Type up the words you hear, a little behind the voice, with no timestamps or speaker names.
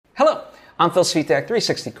I'm Phil Svitek,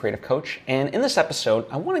 360 Creative Coach, and in this episode,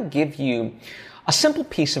 I want to give you a simple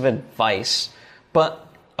piece of advice,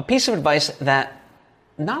 but a piece of advice that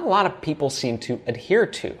not a lot of people seem to adhere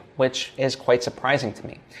to, which is quite surprising to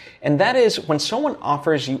me. And that is when someone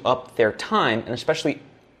offers you up their time, and especially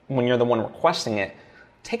when you're the one requesting it,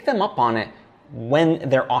 take them up on it when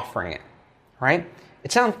they're offering it, right?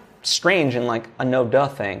 It sounds strange and like a no-duh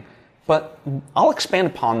thing, but I'll expand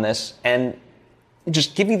upon this and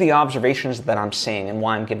just give you the observations that I'm seeing and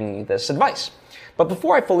why I'm giving you this advice. But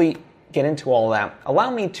before I fully get into all of that,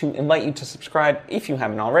 allow me to invite you to subscribe if you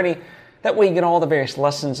haven't already. That way you get all the various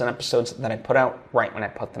lessons and episodes that I put out right when I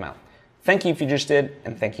put them out. Thank you if you just did,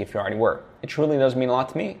 and thank you if you already were. It truly does mean a lot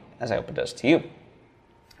to me, as I hope it does to you.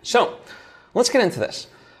 So, let's get into this.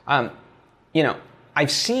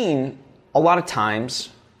 I've seen a lot of times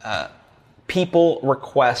people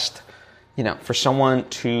request, for someone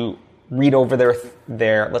to read over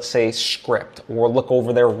their, let's say, script, or look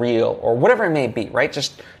over their reel, or whatever it may be, right?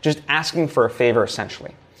 Just asking for a favor,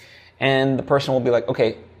 essentially. And the person will be like,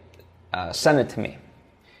 okay, send it to me.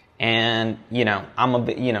 And, I'm a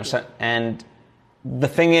bit, and the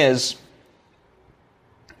thing is,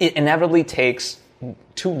 it inevitably takes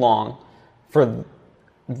too long for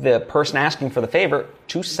the person asking for the favor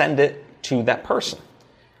to send it to that person.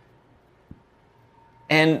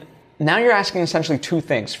 And now you're asking essentially two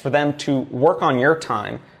things: for them to work on your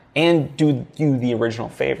time and do you the original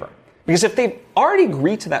favor. Because if they've already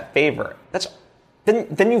agreed to that favor,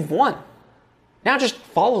 then you've won. Now just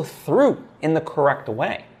follow through in the correct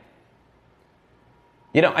way.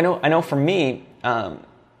 I know for me,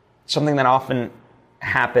 something that often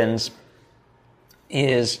happens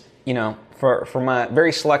is, for my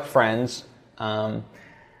very select friends,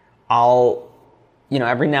 I'll,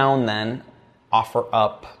 every now and then offer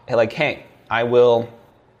up, like, hey, I will,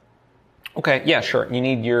 okay, yeah, sure, you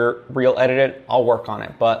need your reel edited, I'll work on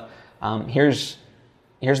it, but here's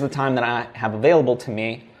the time that I have available to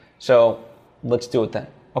me, so let's do it then.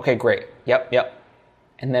 Okay, great, yep,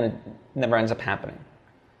 and then it never ends up happening.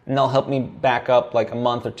 And they'll help me back up like a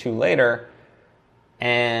month or two later,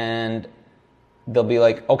 and they'll be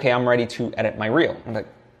like, okay, I'm ready to edit my reel. I'm like,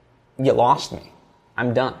 you lost me.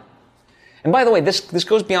 I'm done. And by the way, this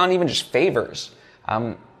goes beyond even just favors.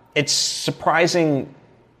 It's surprising,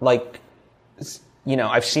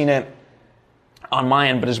 I've seen it on my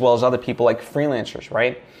end, but as well as other people, like freelancers,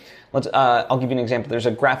 right? I'll give you an example. There's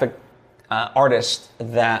a graphic artist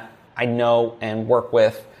that I know and work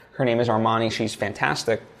with. Her name is Armani. She's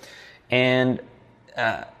fantastic. And,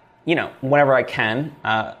 whenever I can,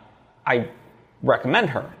 I recommend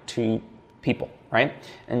her to people, right?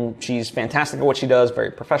 And she's fantastic at what she does, very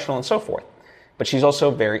professional and so forth. But she's also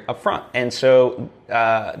very upfront. And so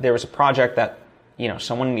there was a project that,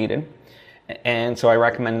 someone needed. And so I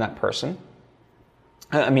recommended that person.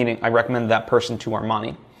 I recommended that person to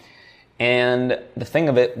Armani. And the thing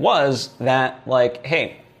of it was that,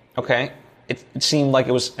 hey, okay, it seemed like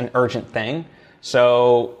it was an urgent thing.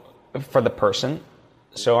 So for the person,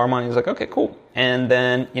 so Armani was like, okay, cool. And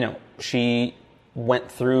then, she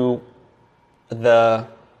went through the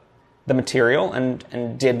material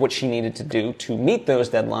and did what she needed to do to meet those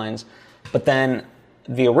deadlines. But then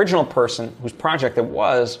the original person whose project it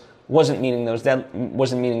wasn't meeting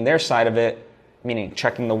their side of it, meaning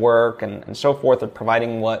checking the work and so forth, or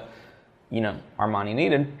providing what, Armani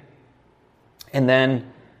needed. And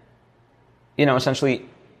then, essentially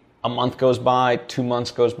a month goes by, 2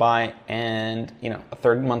 months goes by, and, a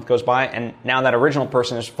third month goes by, and now that original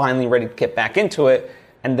person is finally ready to get back into it,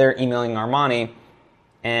 and they're emailing Armani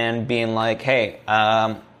and being like, hey,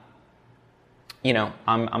 I'm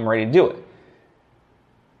ready to do it.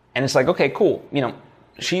 And it's like, okay, cool.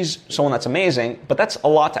 She's someone that's amazing, but that's a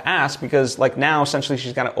lot to ask, because now essentially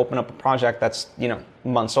she's got to open up a project that's,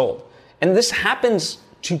 months old. And this happens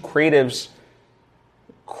to creatives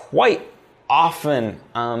quite often,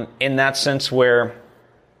 in that sense where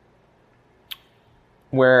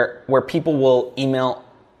people will email,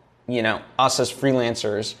 us as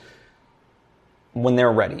freelancers when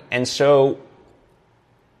they're ready. And so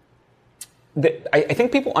I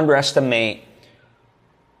think people underestimate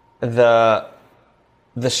the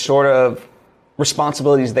sort of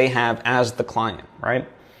responsibilities they have as the client, right?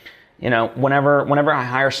 Whenever I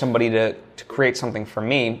hire somebody to create something for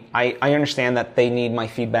me, I understand that they need my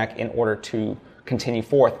feedback in order to continue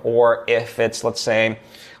forth. Or if it's, let's say,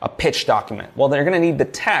 a pitch document, well, they're going to need the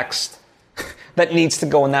text that needs to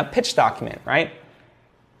go in that pitch document, right?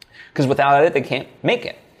 Because without it, they can't make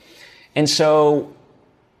it. And so,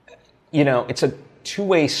 it's a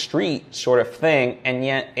two-way street sort of thing, and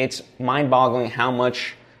yet it's mind-boggling how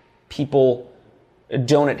much people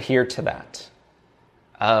don't adhere to that.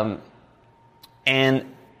 And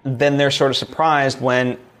then they're sort of surprised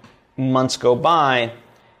when months go by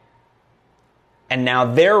and now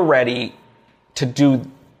they're ready to do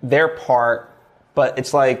their part, but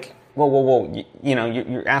it's like, whoa.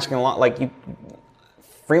 You're asking a lot. Like,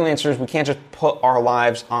 freelancers, we can't just put our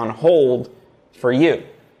lives on hold for you.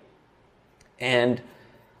 And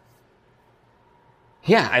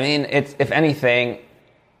yeah, I mean, it's, if anything,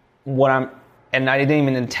 and I didn't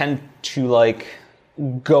even intend to like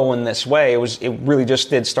go in this way. It really just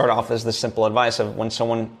did start off as the simple advice of when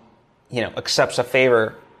someone, accepts a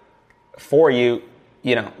favor for you,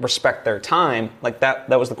 respect their time. Like that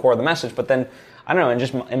was the core of the message. But then, I don't know, and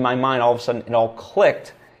just in my mind, all of a sudden it all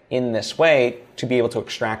clicked in this way to be able to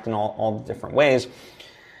extract in all the different ways.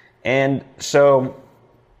 And so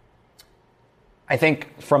I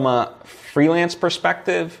think from a freelance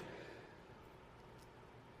perspective,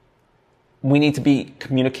 we need to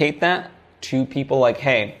communicate that to people like,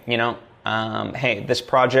 hey, hey, this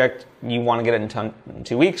project, you want to get it in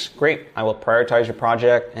 2 weeks? Great. I will prioritize your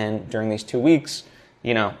project. And during these 2 weeks,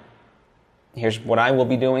 here's what I will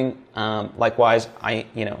be doing. Likewise,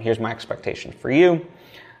 here's my expectation for you.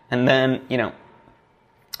 And then,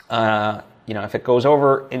 if it goes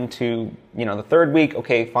over into, the third week,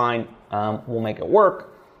 okay, fine, we'll make it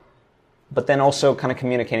work. But then also kind of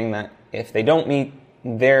communicating that if they don't meet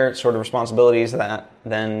their sort of responsibilities, that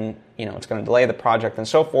then, it's going to delay the project and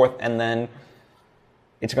so forth. And then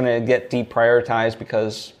it's going to get deprioritized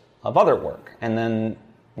because of other work. And then,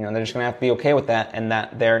 they're just going to have to be okay with that, and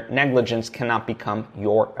that their negligence cannot become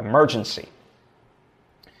your emergency.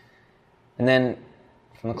 And then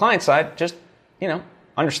from the client side, just,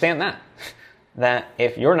 understand that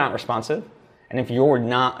if you're not responsive and if you're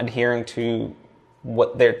not adhering to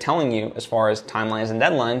what they're telling you as far as timelines and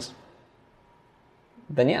deadlines,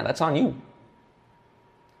 then yeah, that's on you.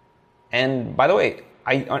 And by the way,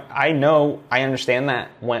 I know, I understand that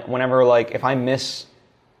whenever, like, if I miss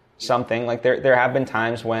something, like there have been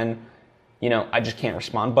times when, I just can't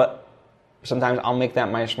respond, but sometimes I'll make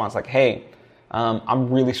that my response, like, hey,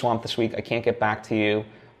 I'm really swamped this week. I can't get back to you.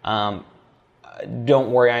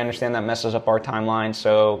 Don't worry. I understand that messes up our timeline.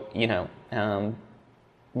 So,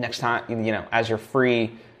 next time, as you're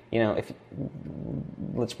free, if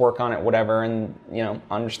let's work on it, whatever. And,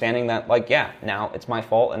 understanding that, like, yeah, now it's my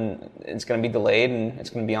fault and it's going to be delayed and it's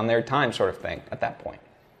going to be on their time, sort of thing at that point.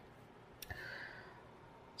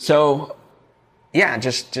 So yeah,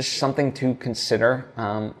 just something to consider,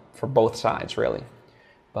 for both sides, really.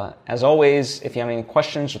 But as always, if you have any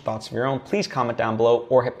questions or thoughts of your own, please comment down below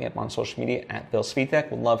or hit me up on social media at Bill Svitek.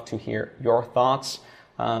 Would love to hear your thoughts.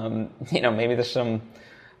 Maybe there's some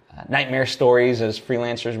nightmare stories as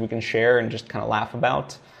freelancers we can share and just kind of laugh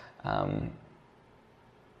about, and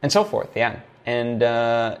so forth. Yeah. And,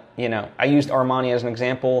 I used Armani as an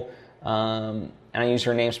example, and I use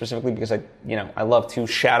her name specifically because I love to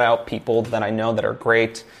shout out people that I know that are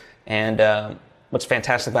great. And what's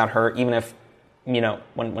fantastic about her, even if,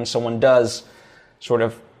 when someone does sort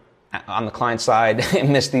of on the client side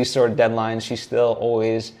miss these sort of deadlines, she's still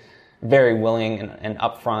always very willing and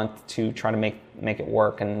upfront to try to make it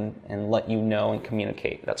work and let you know and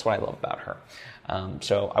communicate. That's what I love about her.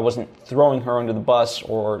 So I wasn't throwing her under the bus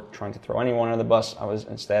or trying to throw anyone under the bus. I was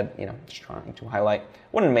instead, just trying to highlight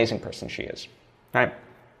what an amazing person she is. All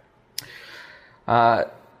right.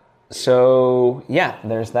 So yeah,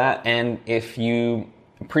 there's that. And if you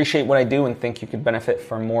appreciate what I do and think you could benefit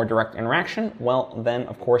from more direct interaction, well, then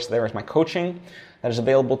of course there is my coaching that is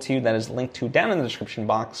available to you, that is linked to down in the description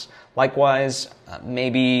box. Likewise,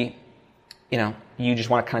 maybe, you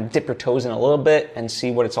just want to kind of dip your toes in a little bit and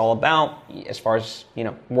see what it's all about as far as,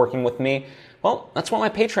 working with me. Well, that's what my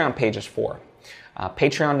Patreon page is for.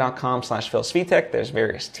 Patreon.com/Phil Svitek. There's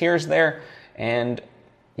various tiers there. And,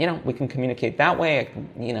 we can communicate that way.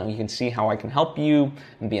 You can see how I can help you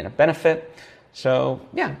and be in a benefit. So,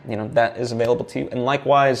 yeah, that is available to you. And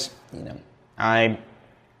likewise, I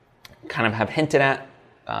kind of have hinted at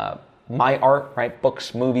my art, right?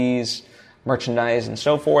 Books, movies, merchandise, and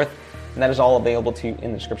so forth. And that is all available to you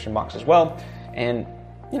in the description box as well. And,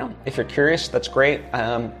 if you're curious, that's great.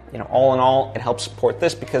 All in all, it helps support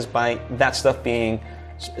this because by that stuff being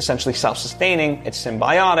essentially self-sustaining, it's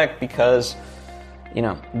symbiotic because,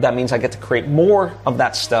 that means I get to create more of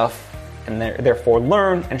that stuff and therefore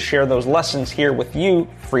learn and share those lessons here with you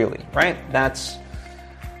freely, right? That's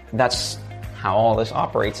how all this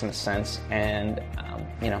operates in a sense. And,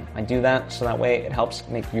 I do that so that way it helps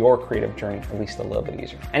make your creative journey at least a little bit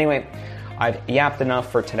easier. Anyway, I've yapped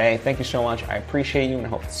enough for today. Thank you so much. I appreciate you and I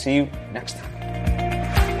hope to see you next time.